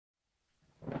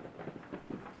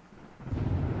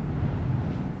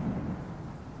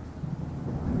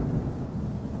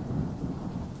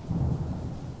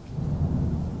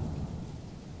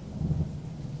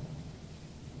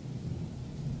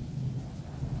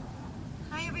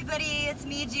everybody, it's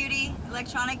me, Judy,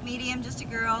 electronic medium, just a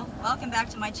girl. Welcome back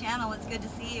to my channel. It's good to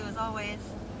see you as always.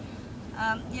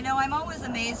 You know, I'm always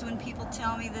amazed when people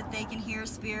tell me that they can hear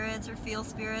spirits or feel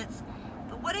spirits.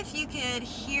 But what if you could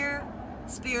hear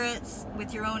spirits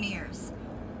with your own ears?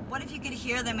 What if you could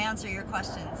hear them answer your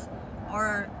questions,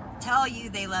 or tell you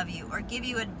they love you, or give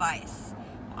you advice?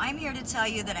 Well, I'm here to tell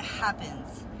you that it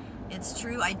happens. It's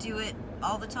true, I do it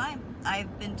all the time.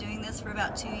 I've been doing this for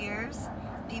about 2 years.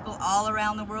 People all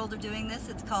around the world are doing this.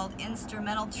 It's called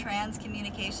Instrumental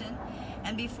Transcommunication.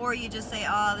 And before you just say,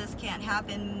 oh, this can't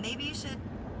happen, maybe you should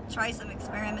try some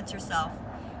experiments yourself.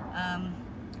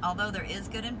 Although there is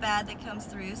good and bad that comes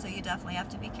through, so you definitely have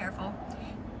to be careful.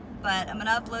 But I'm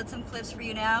gonna upload some clips for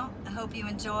you now. I hope you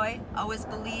enjoy. Always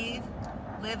believe,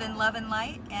 live in love and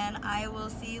light, and I will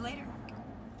see you later.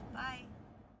 Bye.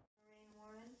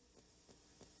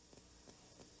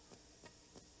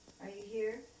 Are you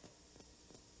here?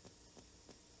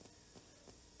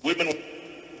 Women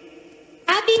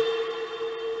happy?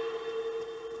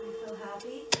 You feel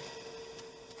happy?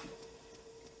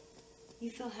 You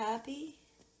feel happy?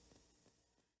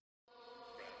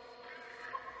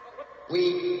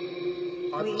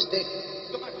 We understand.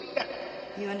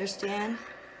 You understand?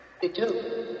 You do.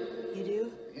 You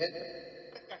do? Yeah.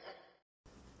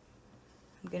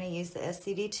 I'm going to use the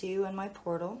SCD2 on my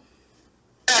portal.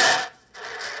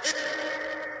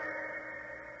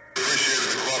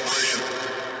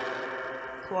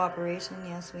 Cooperation,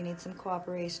 yes, we need some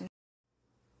cooperation.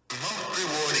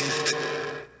 It's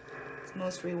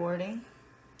most rewarding.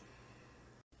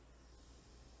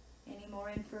 Any more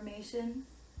information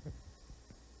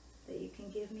that you can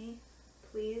give me,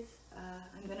 please?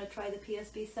 I'm going to try the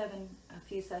Psb7 a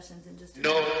few sessions in just a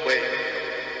minute. No way.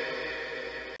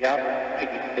 Yeah.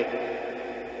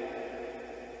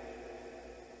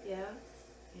 Yes,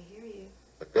 I hear you.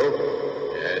 Go.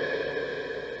 Yeah.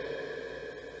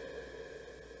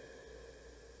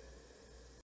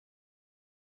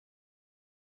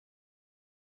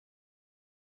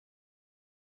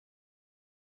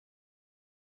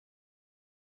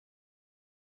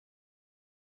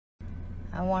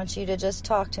 I want you to just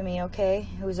talk to me, okay?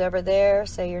 Who's ever there,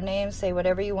 say your name, say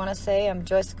whatever you want to say. I'm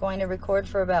just going to record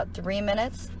for about 3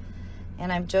 minutes,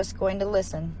 and I'm just going to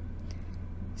listen.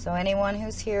 So anyone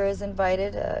who's here is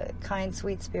invited, kind,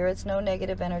 sweet spirits, no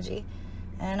negative energy.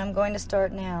 And I'm going to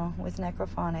start now with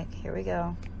Necrophonic. Here we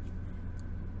go.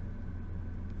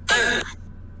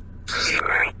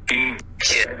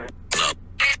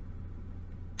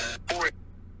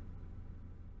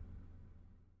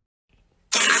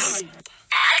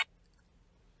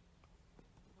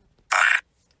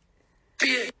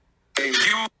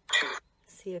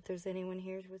 See if there's anyone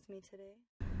here with me today.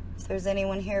 If there's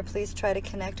anyone here, please try to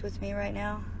connect with me right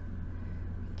now.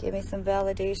 Give me some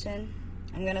validation.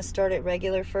 I'm going to start it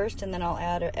regular first, and then I'll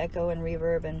add an echo and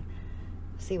reverb and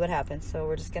see what happens. So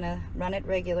we're just going to run it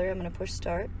regular. I'm going to push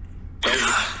start.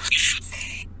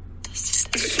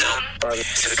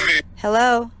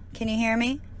 Hello? Can you hear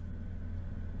me?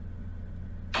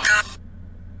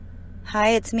 Hi,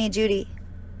 it's me, Judy.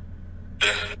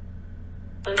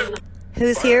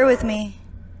 Who's here with me?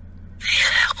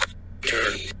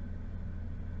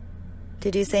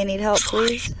 Did you say need help,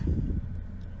 please?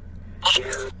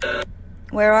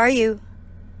 Where are you?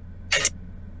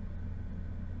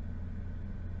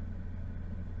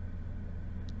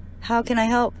 How can I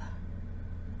help?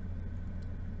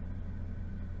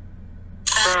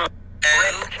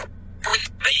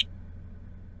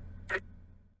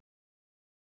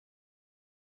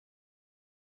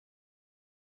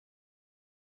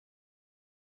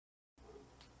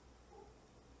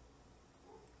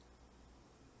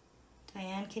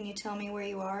 Diane, can you tell me where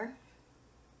you are?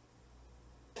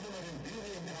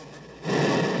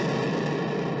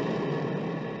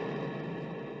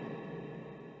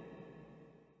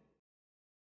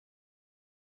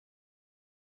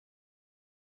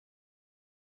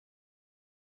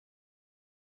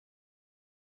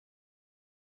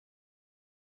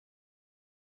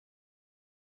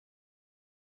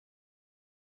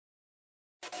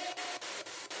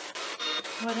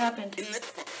 What happened?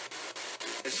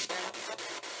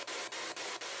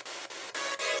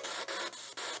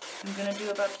 I'm gonna do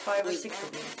about 5 or 6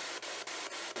 of these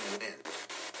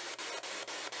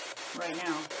right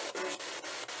now.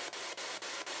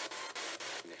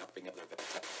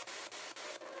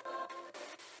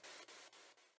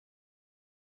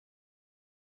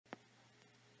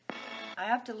 I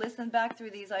have to listen back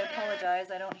through these. I apologize.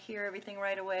 I don't hear everything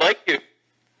right away. Thank you.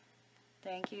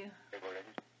 Thank you.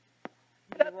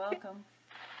 You're welcome.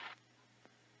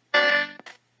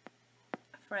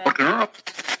 Friend.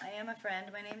 I am a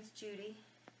friend. My name's Judy.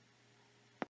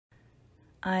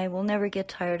 I will never get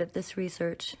tired of this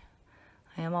research.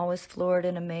 I am always floored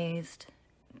and amazed,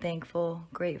 thankful,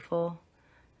 grateful.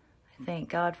 I thank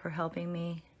God for helping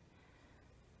me,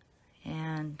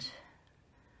 and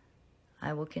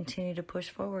I will continue to push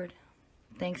forward.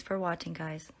 Thanks for watching,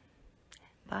 guys.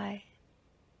 Bye.